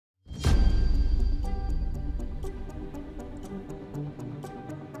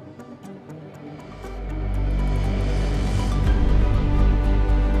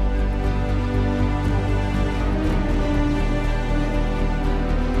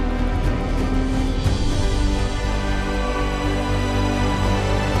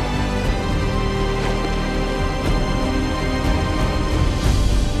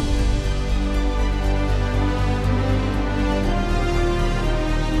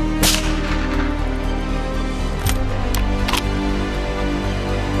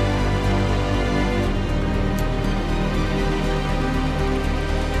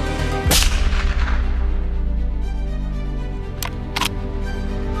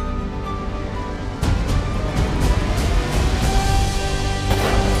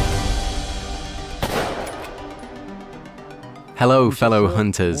Hello, fellow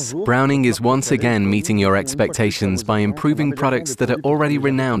hunters. Browning is once again meeting your expectations by improving products that are already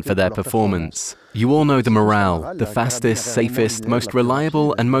renowned for their performance. You all know the Maral, the fastest, safest, most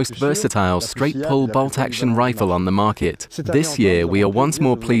reliable and most versatile straight-pull bolt-action rifle on the market. This year, we are once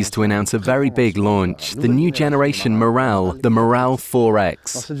more pleased to announce a very big launch, the new generation Maral, the Maral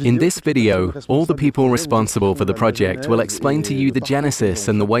 4X. In this video, all the people responsible for the project will explain to you the genesis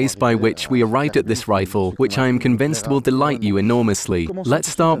and the ways by which we arrived at this rifle, which I am convinced will delight you enormously. Let's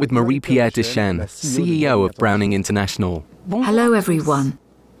start with Marie-Pierre Deschênes, CEO of Browning International. Hello everyone.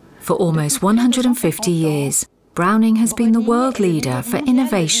 For almost 150 years, Browning has been the world leader for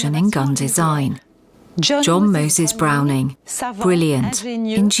innovation in gun design. John Moses Browning, brilliant,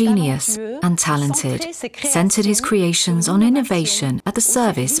 ingenious and talented, centered his creations on innovation at the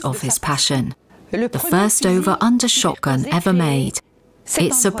service of his passion. The first over-under shotgun ever made.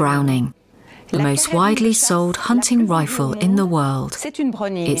 It's a Browning. The most widely sold hunting rifle in the world.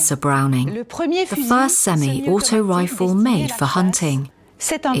 It's a Browning. The first semi-auto rifle made for hunting.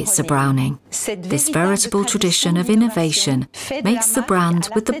 It's a Browning. This veritable tradition of innovation makes the brand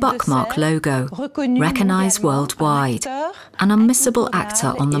with the Buckmark logo, recognized worldwide, an unmissable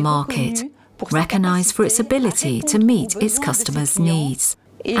actor on the market, recognized for its ability to meet its customers' needs,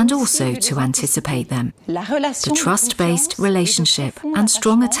 and also to anticipate them. The trust-based relationship and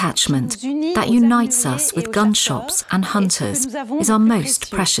strong attachment that unites us with gun shops and hunters is our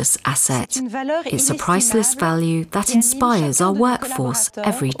most precious asset. It's a priceless value that inspires our workforce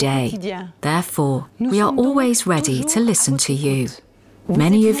every day. Therefore, we are always ready to listen to you.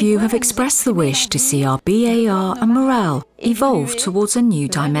 Many of you have expressed the wish to see our BAR and Maral evolve towards a new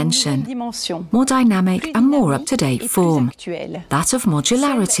dimension, more dynamic and more up-to-date form, that of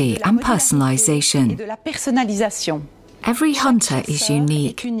modularity and personalization. Every hunter is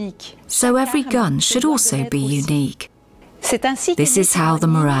unique, so every gun should also be unique. This is how the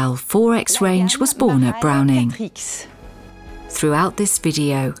Maral 4X range was born at Browning. Throughout this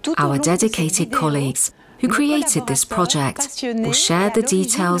video, our dedicated colleagues who created this project will share the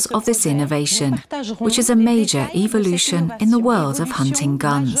details of this innovation, which is a major evolution in the world of hunting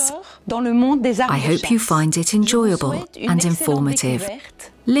guns. I hope you find it enjoyable and informative.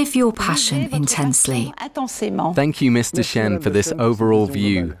 Live your passion intensely. Thank you, Mr. Shen, for this overall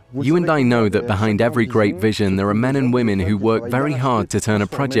view. You and I know that behind every great vision there are men and women who work very hard to turn a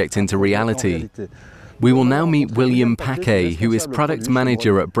project into reality. We will now meet William Paquet, who is product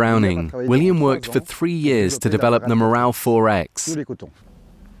manager at Browning. William worked for 3 years to develop the Maral 4X.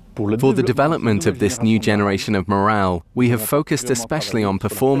 For the development of this new generation of Maral, we have focused especially on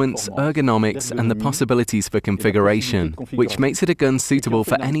performance, ergonomics, and the possibilities for configuration, which makes it a gun suitable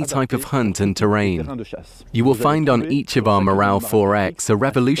for any type of hunt and terrain. You will find on each of our Maral 4X a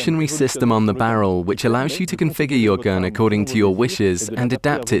revolutionary system on the barrel which allows you to configure your gun according to your wishes and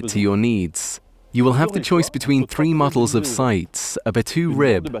adapt it to your needs. You will have the choice between 3 models of sights: a battue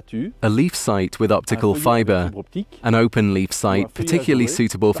rib, a leaf sight with optical fiber, an open leaf sight particularly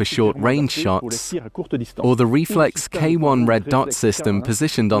suitable for short-range shots, or the reflex K1 red dot system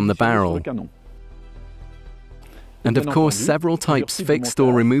positioned on the barrel. And of course, several types fixed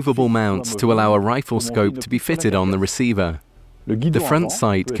or removable mounts to allow a rifle scope to be fitted on the receiver. The front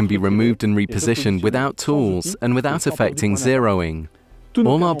sight can be removed and repositioned without tools and without affecting zeroing.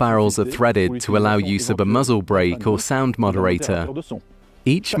 All our barrels are threaded to allow use of a muzzle brake or sound moderator.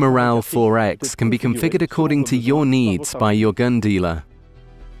 Each Maral 4X can be configured according to your needs by your gun dealer.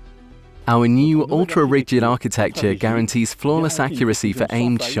 Our new ultra-rigid architecture guarantees flawless accuracy for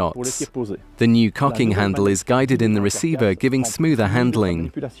aimed shots. The new cocking handle is guided in the receiver, giving smoother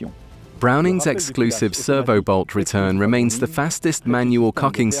handling. Browning's exclusive servo bolt return remains the fastest manual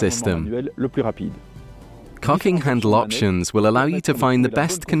cocking system. Cocking handle options will allow you to find the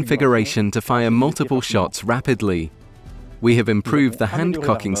best configuration to fire multiple shots rapidly. We have improved the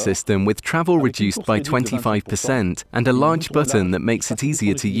handcocking system with travel reduced by 25% and a large button that makes it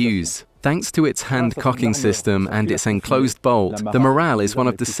easier to use. Thanks to its handcocking system and its enclosed bolt, the Maral is one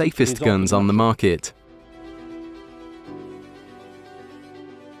of the safest guns on the market.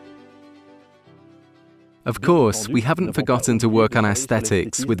 Of course, we haven't forgotten to work on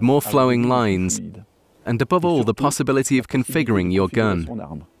aesthetics with more flowing lines, and above all, the possibility of configuring your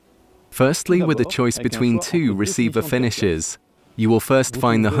gun. Firstly, with a choice between 2 receiver finishes. You will first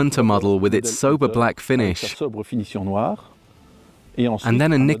find the Hunter model with its sober black finish, and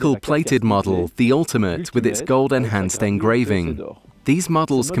then a nickel-plated model, the Ultimate, with its gold-enhanced engraving. These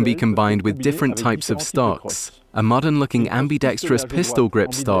models can be combined with different types of stocks. a modern-looking ambidextrous pistol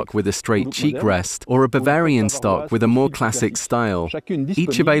grip stock with a straight cheek rest, or a Bavarian stock with a more classic style,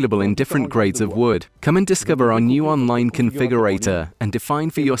 each available in different grades of wood. Come and discover our new online configurator and define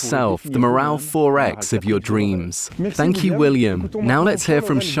for yourself the Maral 4X of your dreams. Thank you, William. Now let's hear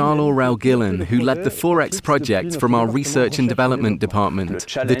from Charles Gillen, who led the 4X project from our Research and Development Department.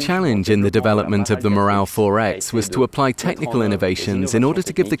 The challenge in the development of the Maral 4X was to apply technical innovations in order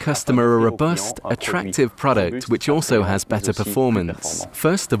to give the customer a robust, attractive product which also has better performance.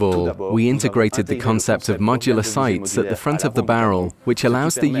 First of all, we integrated the concept of modular sights at the front of the barrel, which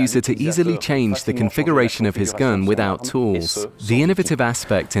allows the user to easily change the configuration of his gun without tools. The innovative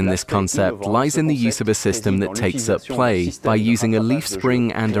aspect in this concept lies in the use of a system that takes up play by using a leaf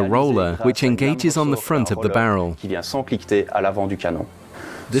spring and a roller which engages on the front of the barrel.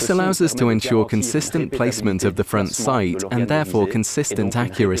 This allows us to ensure consistent placement of the front sight and therefore consistent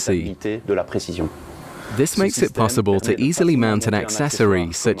accuracy. This makes it possible to easily mount an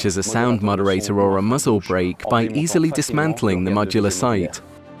accessory, such as a sound moderator or a muzzle brake, by easily dismantling the modular sight.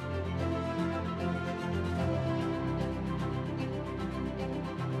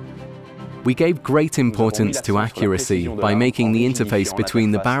 We gave great importance to accuracy by making the interface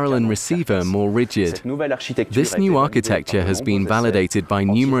between the barrel and receiver more rigid. This new architecture has been validated by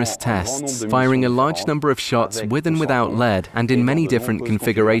numerous tests, firing a large number of shots with and without lead, and in many different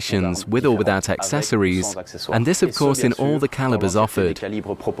configurations, with or without accessories, and this of course in all the calibers offered.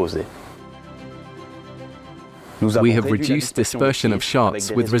 We have reduced dispersion of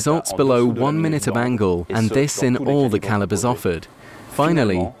shots with results below 1 minute of angle, and this in all the calibers offered.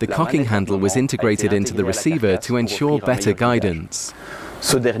 Finally, the cocking handle was integrated into the receiver to ensure better guidance.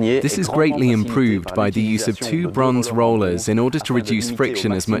 This is greatly improved by the use of 2 bronze rollers in order to reduce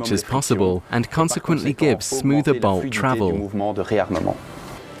friction as much as possible and consequently give smoother bolt travel.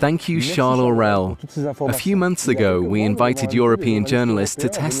 Thank you, Charles. A few months ago, we invited European journalists to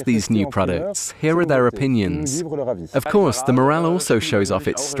test these new products. Here are their opinions. Of course, the Maral also shows off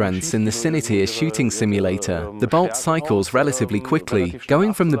its strengths in the Cinetier shooting simulator. The bolt cycles relatively quickly.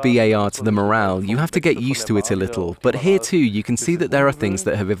 Going from the BAR to the Maral, you have to get used to it a little, but here too you can see that there are things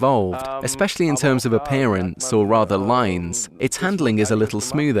that have evolved, especially in terms of appearance, or rather lines. Its handling is a little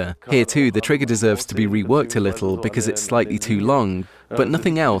smoother. Here too, the trigger deserves to be reworked a little because it's slightly too long. But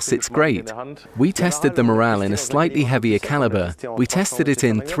nothing else, it's great. We tested the Maral in a slightly heavier caliber. We tested it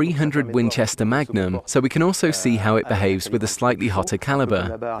in .300 Winchester Magnum, so we can also see how it behaves with a slightly hotter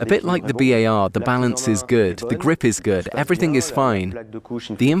caliber. A bit like the BAR, the balance is good, the grip is good, everything is fine.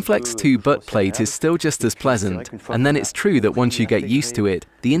 The Inflex 2 butt plate is still just as pleasant, and then it's true that once you get used to it,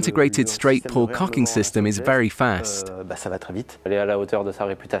 the integrated straight pull cocking system is very fast.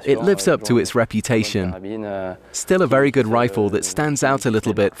 It lives up to its reputation. Still a very good rifle that stands out a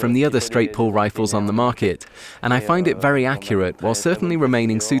little bit from the other straight pull rifles on the market, and I find it very accurate while certainly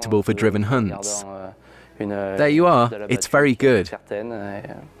remaining suitable for driven hunts. There you are, it's very good.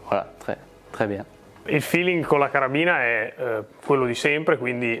 Il feeling con la carabina è quello di sempre,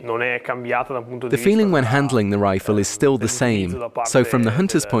 quindi non è cambiata dal punto di vista. The feeling when handling the rifle is still the same, so from the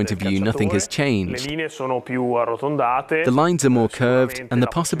hunter's point of view nothing has changed. The lines are more curved, and the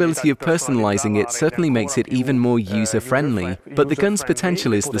possibility of personalizing it certainly makes it even more user-friendly, but the gun's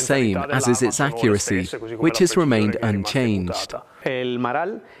potential is the same, as is its accuracy, which has remained unchanged.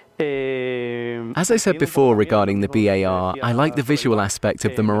 As I said before regarding the BAR, I like the visual aspect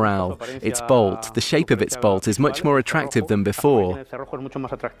of the Maral. Its bolt, the shape of its bolt, is much more attractive than before.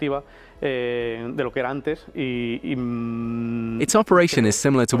 Its operation is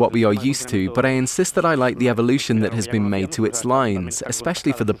similar to what we are used to, but I insist that I like the evolution that has been made to its lines,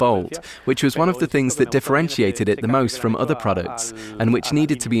 especially for the bolt, which was one of the things that differentiated it the most from other products, and which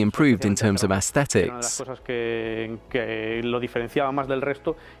needed to be improved in terms of aesthetics.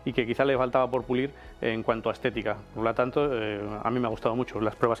 Que quizá le faltaba por pulir en cuanto a estética. Por lo tanto, a mí me ha gustado mucho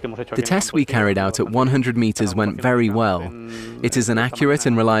las pruebas que hemos hecho. The tests we carried out at 100 meters went very well. It is an accurate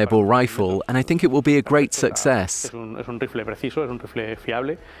and reliable rifle, and I think it will be a great success. Es un rifle preciso, es un rifle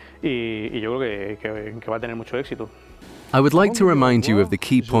fiable, y yo creo que va a tener mucho éxito. I would like to remind you of the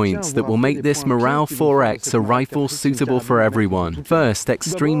key points that will make this Maral 4X a rifle suitable for everyone. First,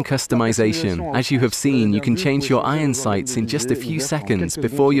 extreme customization. As you have seen, you can change your iron sights in just a few seconds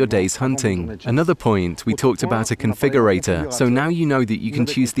before your day's hunting. Another point, we talked about a configurator, so now you know that you can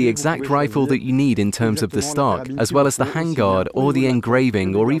choose the exact rifle that you need in terms of the stock, as well as the handguard or the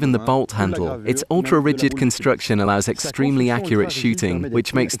engraving or even the bolt handle. Its ultra-rigid construction allows extremely accurate shooting,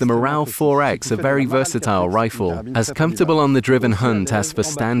 which makes the Maral 4X a very versatile rifle. As comfortable suitable on the driven hunt as for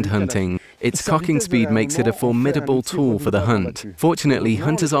stand hunting, its cocking speed makes it a formidable tool for the hunt. Fortunately,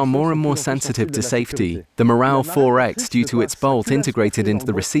 hunters are more and more sensitive to safety. The Maral 4X, due to its bolt integrated into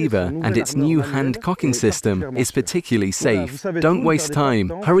the receiver, and its new hand-cocking system, is particularly safe. Don't waste time.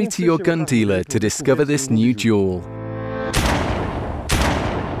 Hurry to your gun dealer to discover this new jewel.